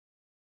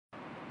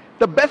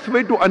The best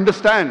way to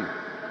understand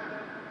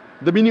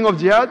the meaning of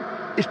jihad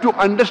is to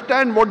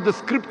understand what the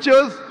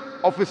scriptures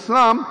of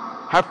Islam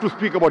have to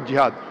speak about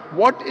jihad.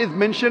 What is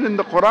mentioned in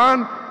the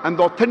Quran and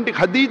the authentic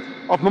hadith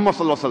of Muhammad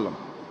sallallahu alaihi wasallam.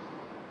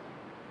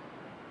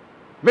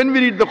 When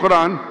we read the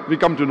Quran, we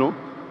come to know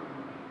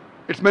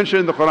it's mentioned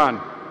in the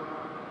Quran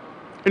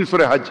in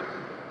Surah Hajj,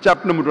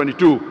 chapter number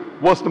 22,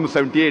 verse number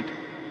 78.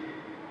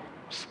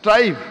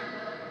 Strive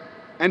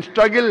and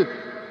struggle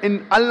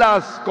in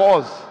Allah's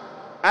cause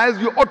as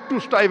you ought to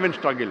strive and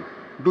struggle.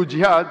 Do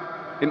jihad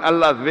in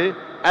Allah's way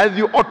as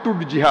you ought to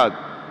do jihad,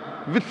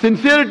 with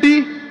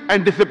sincerity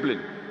and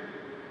discipline.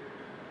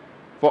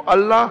 For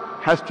Allah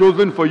has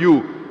chosen for you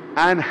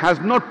and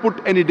has not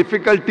put any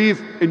difficulties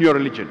in your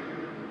religion.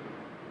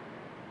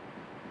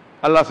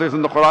 Allah says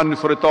in the Quran in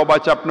Surah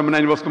Tawbah, chapter number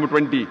 9, verse number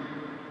 20.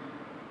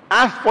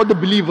 As for the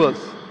believers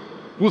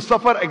who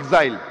suffer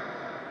exile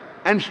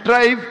and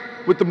strive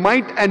with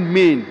might and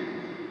main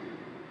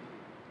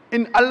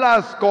in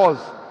Allah's cause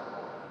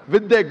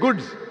with their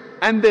goods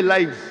and their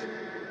lives,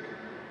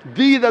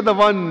 these are the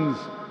ones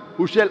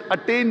who shall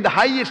attain the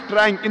highest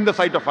rank in the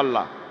sight of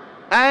Allah,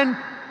 and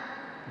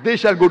they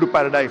shall go to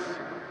paradise.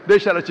 They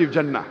shall achieve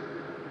Jannah.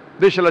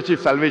 They shall achieve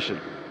salvation.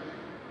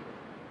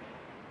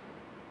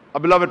 A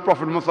beloved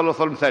Prophet Muhammad sallallahu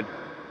alaihi wasallam said,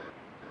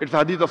 it's a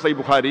hadith of Sahih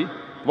Bukhari,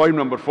 volume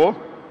number 4,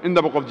 in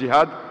the book of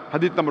Jihad,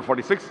 hadith number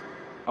 46.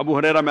 Abu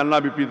Hurairah, may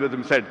Allah be pleased with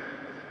him, said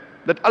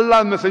that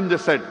Allah's Messenger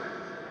said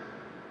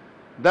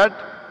that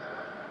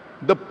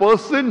the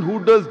person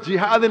who does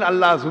jihad in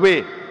Allah's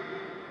way,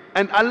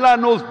 and Allah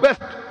knows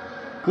best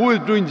who is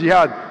doing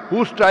jihad,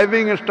 who is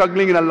striving and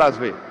struggling in Allah's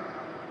way.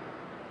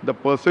 The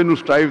person who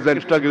strives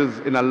and struggles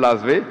in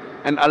Allah's way,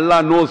 and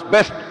Allah knows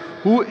best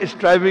who is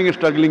striving and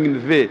struggling in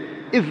His way,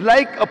 is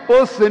like a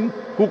person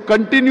who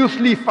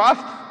continuously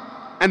fasts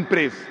and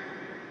prays.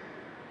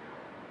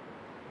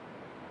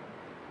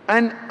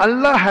 And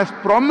Allah has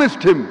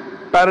promised him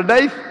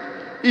paradise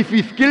if he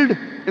is killed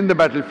in the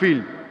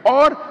battlefield,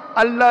 or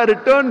Allah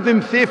returns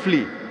him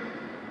safely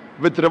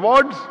with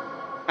rewards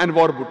and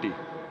war booty.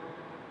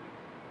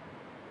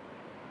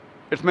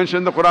 It's mentioned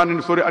in the Quran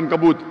in Surah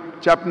Ankabut,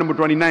 chapter number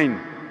 29,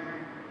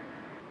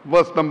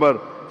 verse number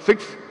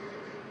 6,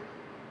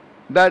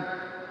 that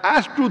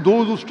as to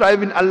those who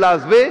strive in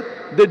Allah's way,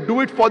 they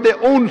do it for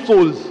their own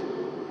souls.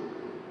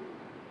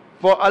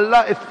 For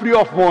Allah is free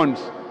of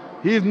wants.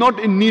 He is not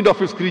in need of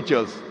His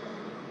creatures.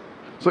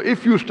 So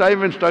if you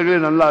strive and struggle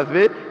in Allah's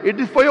way, it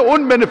is for your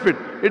own benefit.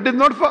 It is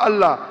not for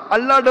Allah.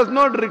 Allah does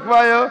not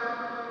require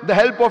the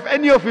help of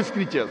any of His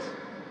creatures.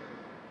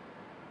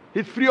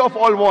 He is free of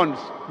all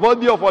wants,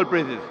 worthy of all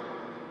praises.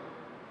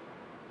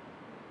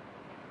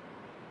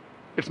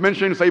 It's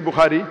mentioned in Sahih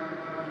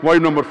Bukhari,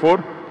 volume number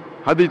 4,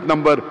 hadith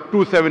number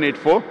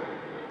 2784.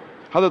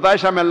 Hazrat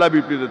Aisha, may Allah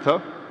be pleased with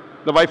her,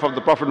 the wife of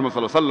the Prophet Muhammad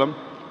sallallahu alaihi wasallam,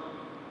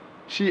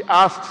 she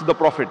asks the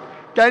Prophet,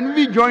 can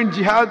we join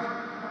jihad?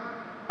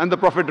 And the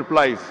Prophet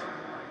replies,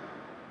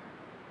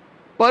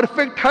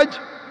 perfect Hajj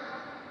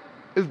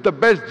is the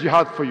best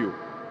jihad for you.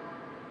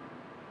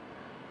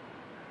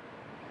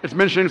 It's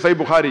mentioned in Sahih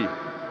Bukhari,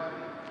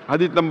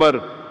 hadith number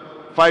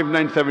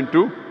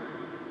 5972.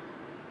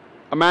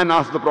 A man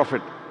asked the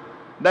Prophet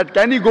that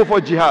can he go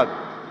for jihad?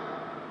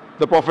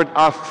 The Prophet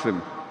asks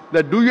him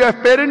that do you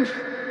have parents?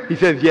 He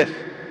says yes.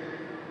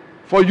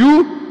 For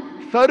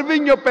you,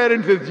 serving your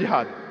parents is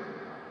jihad.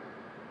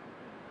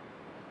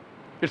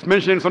 It's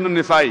mentioned in Sunan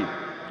Nisa'i,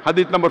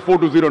 hadith number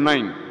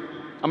 4209.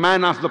 A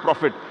man asks the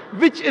Prophet,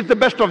 which is the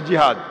best of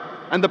jihad?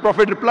 And the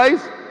Prophet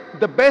replies,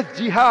 the best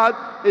jihad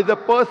is a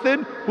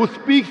person who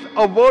speaks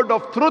a word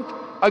of truth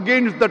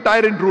against the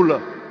tyrant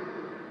ruler.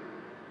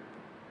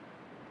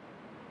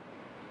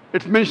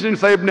 It's mentioned in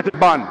Sahih Ibn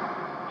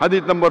Hibban,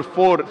 hadith number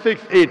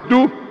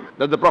 4682,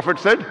 that the Prophet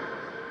said,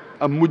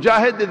 a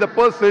mujahid is a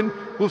person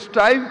who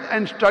strives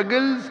and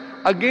struggles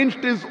against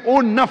his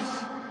own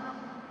nafs,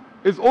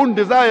 his own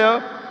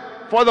desire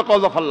for the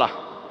cause of Allah.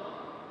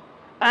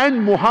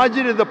 And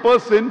muhajir is a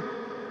person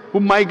who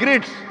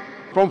migrates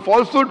from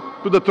falsehood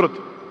to the truth.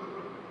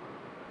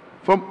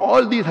 From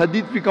all these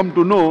hadiths we come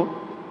to know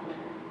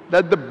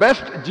that the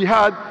best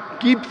jihad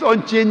keeps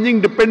on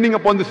changing depending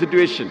upon the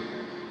situation.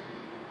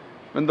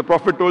 When the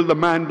Prophet told the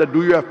man that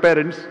do you have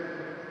parents,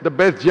 the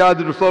best jihad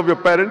is to serve your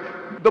parents,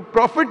 the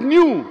Prophet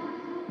knew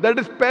that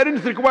his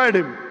parents required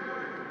him.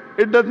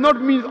 It does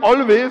not mean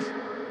always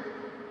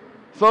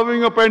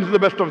serving your parents is the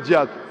best of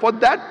jihad. For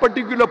that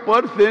particular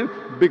person,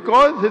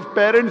 because his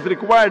parents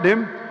required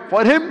him,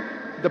 for him,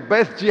 the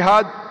best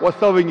jihad was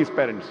serving his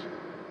parents.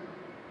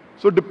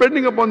 So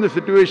depending upon the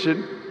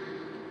situation,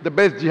 the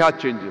best jihad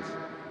changes.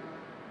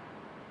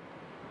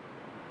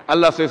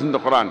 Allah says in the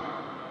Quran,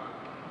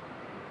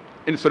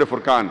 in Surah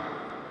Furqan,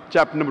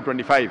 chapter number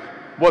 25,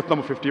 verse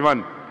number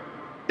 51,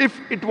 if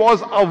it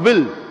was our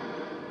will,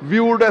 we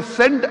would have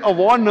sent a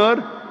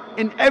warner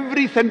in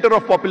every center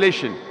of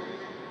population.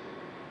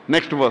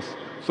 Next verse,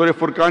 Surah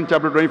Furqan,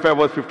 chapter 25,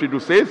 verse 52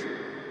 says,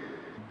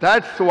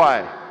 that's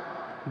why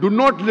do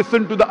not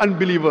listen to the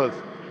unbelievers,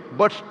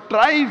 but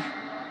strive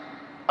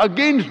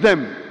against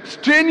them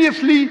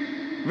strenuously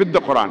with the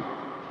Quran.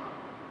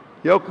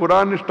 Here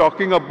Quran is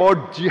talking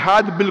about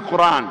jihad bil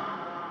Quran.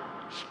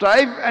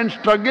 Strive and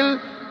struggle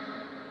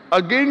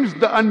against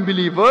the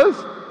unbelievers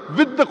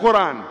with the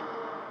Quran.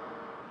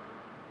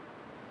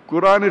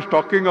 Quran is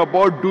talking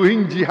about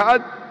doing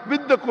jihad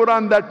with the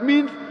Quran. That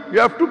means you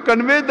have to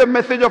convey the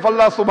message of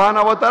Allah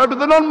subhanahu wa ta'ala to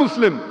the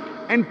non-Muslim.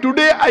 And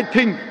today I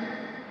think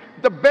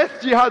the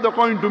best jihad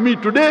according to me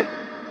today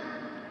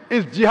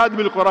is jihad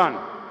bil Quran.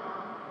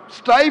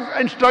 Strive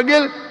and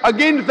struggle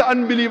against the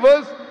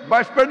unbelievers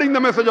by spreading the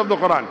message of the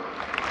Quran.